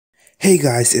Hey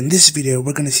guys, in this video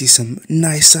we're gonna see some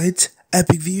nice sights,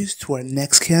 epic views to our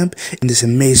next camp in this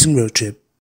amazing road trip.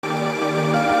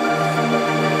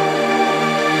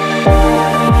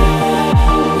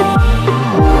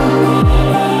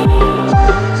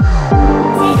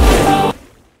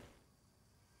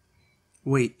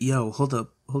 Wait, yo, hold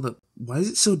up. Why is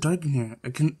it so dark in here?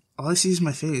 All I see is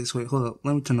my face. Wait, hold up,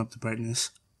 let me turn up the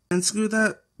brightness. And screw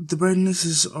that, the brightness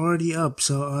is already up,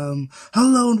 so,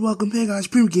 hello and welcome. Hey guys,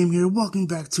 Premic Gaming here, welcome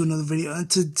back to another video, and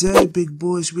today, big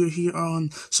boys, we're here on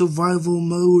survival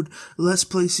mode, Let's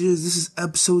Play series. This is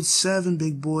episode 7,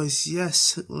 big boys.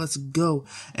 Yes, let's go.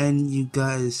 And you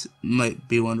guys might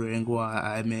be wondering why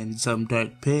I'm in some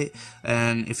dark pit,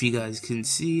 and if you guys can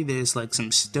see, there's like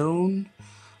some stone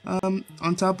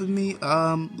on top of me.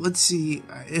 Let's see,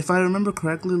 if I remember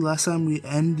correctly, last time we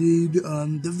ended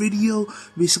the video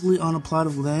basically on a plot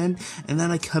of land, and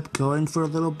then I kept going for a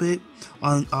little bit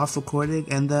off recording,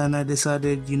 and then I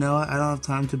decided, you know what, I don't have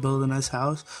time to build a nice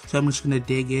house, so I'm just gonna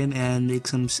dig in and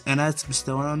make and add some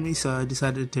stone on me. So I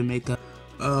decided to make a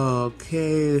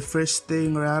okay, the first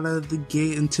thing right out of the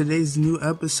gate in today's new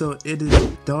episode, it is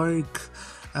dark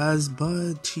as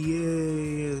but,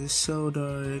 yeah, it's so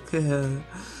dark.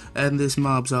 And this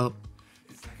mob's up.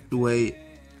 Wait,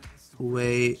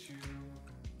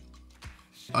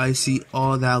 I see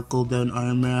all that golden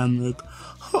armor. I'm like,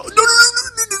 oh,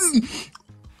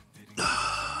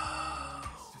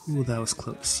 no. Ooh, that was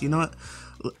close. You know what,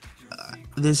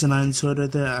 there's an iron sword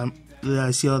right there.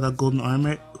 I see all that golden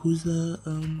armor. Who's the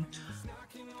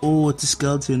oh, it's a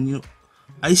skeleton. You know,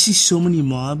 I see so many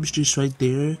mobs just right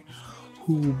there.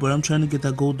 Ooh, but I'm trying to get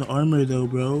that golden armor though,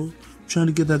 bro. I'm trying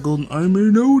to get that golden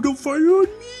armor. No, don't fire on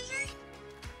me.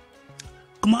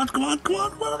 Come on.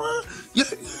 Yeah.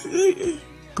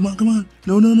 Come on.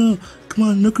 No. Come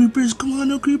on, no creepers. Come on,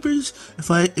 no creepers.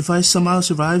 If I somehow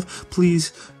survive,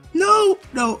 please. No,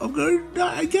 I'm gonna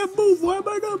die. I can't move. Why am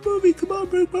I not moving? Come on,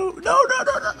 bro. No.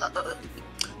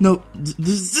 No,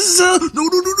 this is no.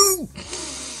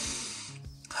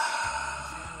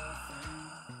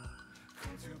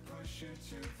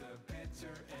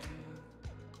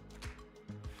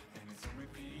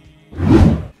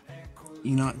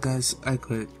 You know what, guys, I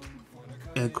quit.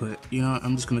 You know what,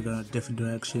 I'm just gonna go in a different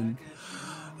direction.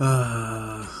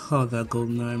 Oh, that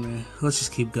golden armor. Let's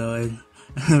just keep going.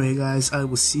 Anyway, guys, I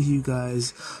will see you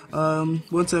guys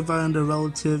once I find a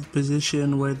relative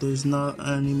position where there's not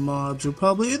any mobs, or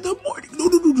probably in the morning. No.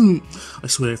 I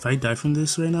swear, if I die from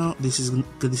this right now, this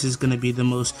is gonna be the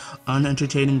most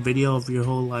unentertaining video of your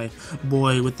whole life.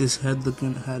 Boy, with this head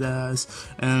looking head ass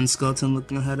and skeleton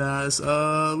looking head ass.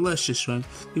 Let's just run.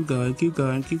 Keep going.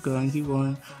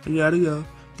 I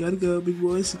gotta go, big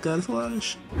boys. Gotta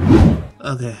flash.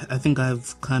 Okay, I think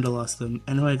I've kinda lost them.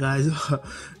 Anyway, guys,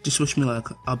 just wish me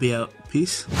luck. I'll be out.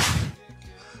 Peace.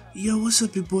 Yo, what's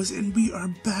up, big boys? And we are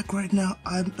back right now.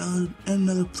 I'm in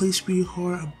another place we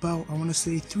are about, I want to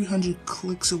say, 300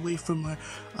 clicks away from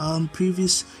our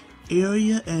previous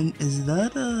area. And is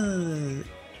that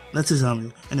that's a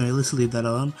zombie. Anyway, let's leave that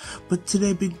alone. But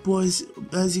today, big boys,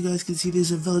 as you guys can see,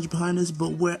 there's a village behind us,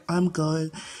 but where I'm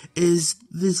going is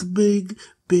this big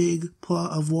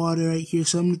plot of water right here.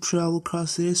 So I'm gonna travel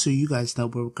across there so you guys know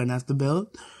where we're gonna have to build.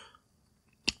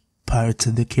 Pirates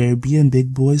of the Caribbean,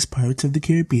 big boys. Pirates of the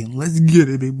Caribbean. Let's get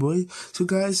it, big boys. So,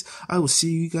 guys, I will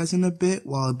see you guys in a bit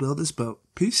while I build this boat.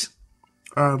 Peace.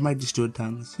 Or I might just do it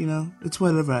timeless. You know, it's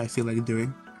whatever I feel like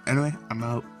doing. Anyway, I'm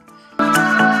out.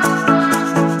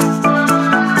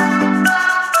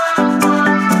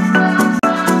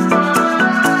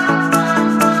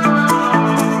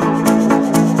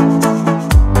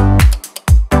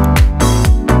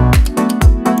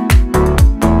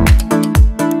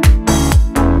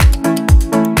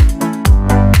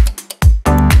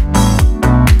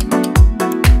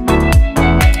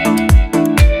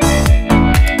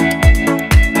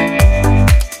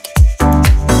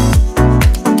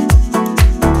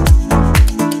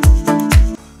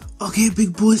 Okay,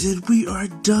 big boys, and we are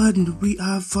done. We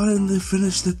have finally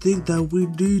finished the thing that we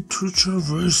need to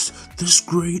traverse this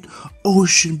great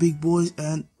ocean, big boys,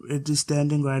 and it is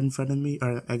standing right in front of me,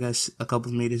 or I guess a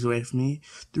couple meters away from me.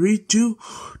 3, 2,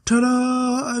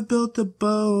 ta-da! I built a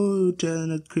boat,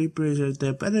 and a creeper is right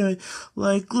there. But anyway,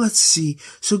 let's see.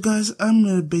 So, guys, I'm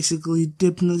gonna basically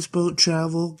dip in this boat,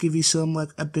 travel, give you some,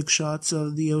 epic shots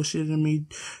of the ocean, and me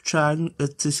trying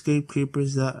to escape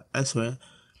creepers that, I swear.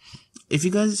 If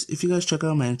you guys check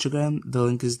out my Instagram, the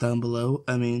link is down below.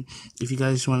 I mean, if you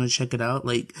guys want to check it out,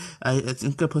 I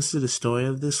think I posted a story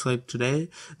of this, today.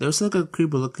 There was, a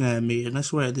creeper looking at me, and I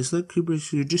swear, there's, creepers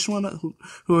who just want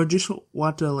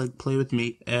to play with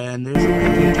me, and there's,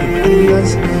 you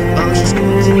guys, let's just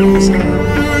go.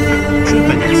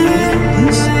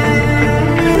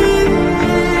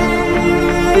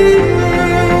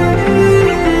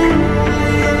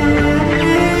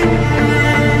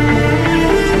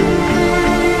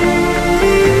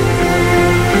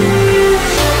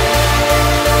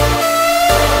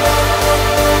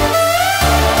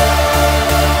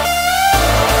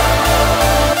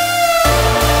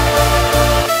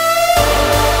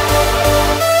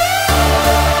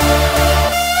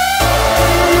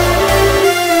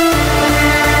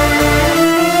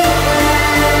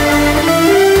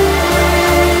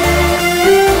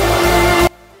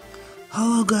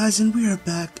 guys, and we are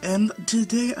back, and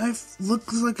today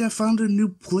looks like I found a new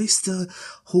place to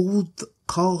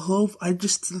call home. I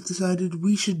just decided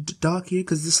we should dock here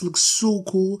because this looks so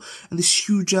cool, and this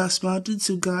huge ass mountain.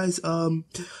 So guys, I'm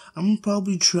gonna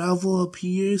probably travel up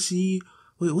here, see.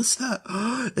 Wait, what's that?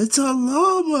 It's a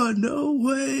llama! No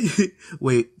way!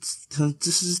 Wait, since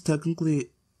this is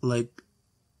technically, like,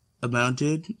 a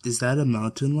mountain, is that a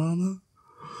mountain llama?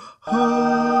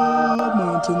 Oh,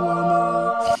 mountain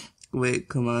llama! Wait,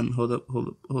 come on, hold up.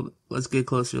 Let's get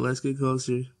closer. Wait,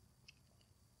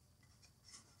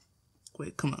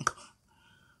 come on.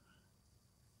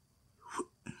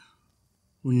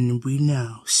 When we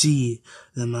now see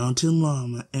the mountain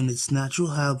llama in its natural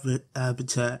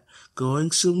habitat,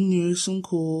 going so near some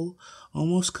coal,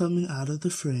 almost coming out of the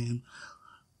frame.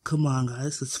 Come on,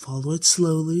 guys, let's follow it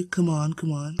slowly. Come on.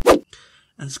 And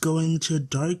it's going into a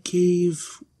dark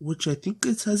cave, which I think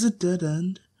it has a dead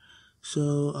end.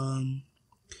 So,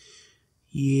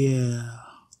 yeah.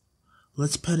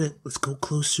 Let's pet it. Let's go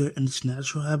closer in its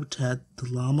natural habitat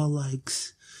the llama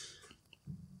likes.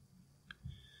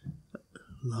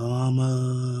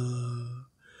 Llama.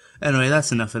 Anyway,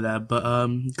 that's enough of that. But,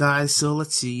 guys, so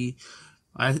let's see.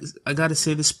 I gotta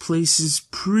say this place is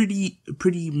pretty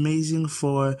amazing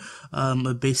for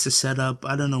a base to set up.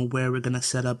 I don't know where we're gonna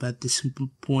set up at this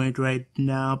point right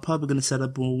now. Probably gonna set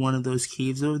up in one of those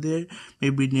caves over there,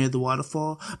 maybe near the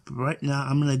waterfall. But right now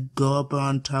I'm gonna go up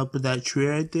on top of that tree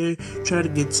right there, try to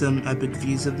get some epic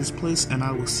views of this place, and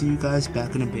I will see you guys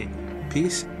back in a bit.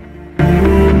 Peace.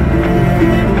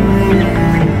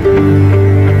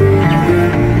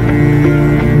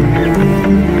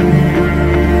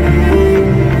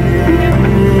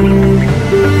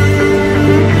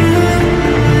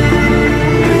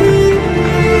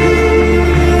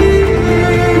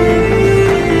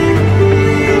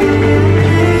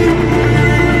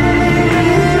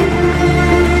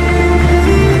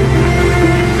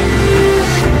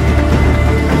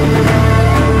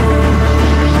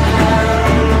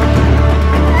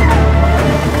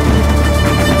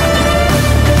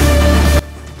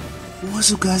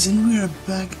 What's up, guys, and we are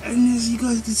back, and as you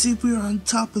guys can see, we are on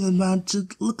top of the mountain.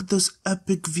 Look at those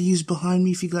epic views behind me,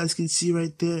 if you guys can see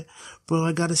right there. Bro,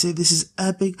 I gotta say, this is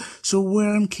epic. So where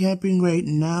I'm camping right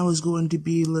now is going to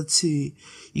be, let's see,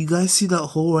 you guys see that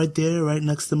hole right there, right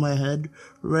next to my head,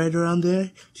 right around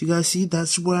there? You guys see,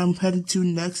 that's where I'm headed to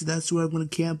next. That's where I'm gonna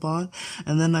camp on,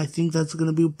 and then I think that's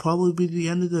gonna be probably the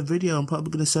end of the video. I'm probably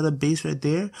gonna set a base right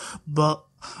there, but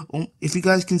if you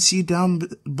guys can see down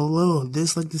below,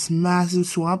 there's like this massive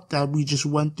swamp that we just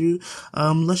went through.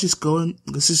 Let's just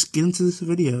get into this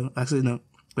video. Actually, no,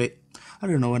 wait, I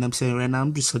don't know what I'm saying right now.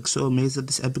 I'm just like so amazed at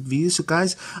this epic view. So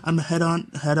guys, I'm gonna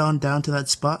head on down to that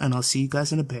spot, and I'll see you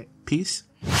guys in a bit. Peace.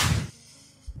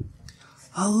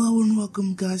 Hello and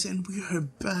welcome, guys, and we are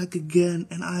back again,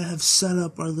 and I have set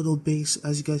up our little base.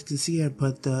 As you guys can see, I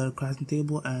put the crafting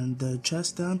table and the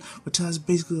chest down, which has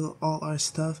basically all our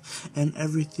stuff and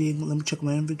everything. Let me check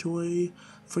my inventory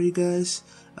for you guys.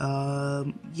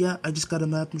 Yeah, I just got a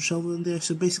map and shovel in there,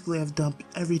 so basically I've dumped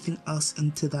everything else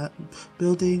into that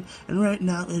building, and right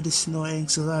now it is snowing,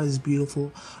 so that is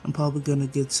beautiful. I'm probably gonna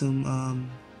get some,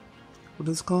 what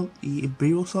is it called?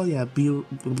 B-roll saw? Yeah,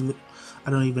 I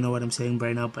don't even know what I'm saying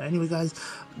right now, but anyway, guys,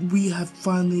 we have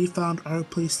finally found our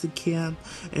place to camp,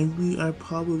 and we are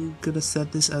probably gonna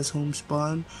set this as home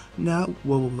spawn now.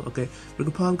 Whoa, okay, we're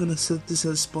probably gonna set this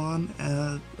as spawn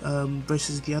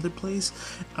versus the other place.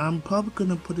 I'm probably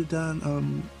gonna put it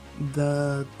down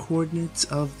the coordinates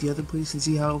of the other place and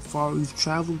see how far we've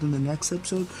traveled in the next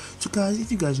episode. So guys,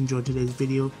 if you guys enjoyed today's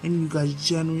video and you guys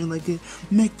genuinely like it,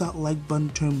 make that like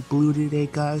button turn blue today,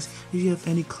 guys. If you have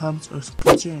any comments or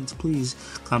concerns, please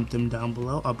comment them down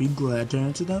below. I'll be glad to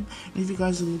answer them. And if you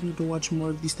guys are looking to watch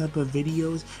more of these type of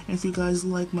videos, and if you guys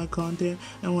like my content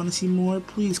and want to see more,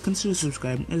 please consider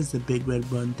subscribing. It is the big red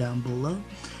button down below.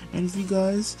 And if you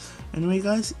guys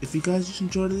just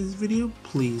enjoyed this video,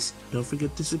 please don't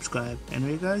forget to subscribe.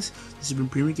 Anyway, guys, this has been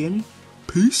Premic Gaming.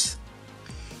 Peace.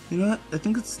 You know what? I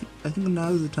think now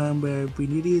is the time where we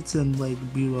need to get some like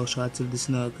B-roll shots of the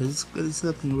snow, because it's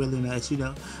looking really nice. You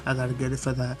know, I gotta get it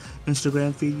for that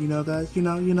Instagram feed. You know, guys. You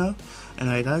know.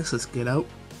 Anyway, guys, let's get out.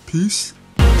 Peace.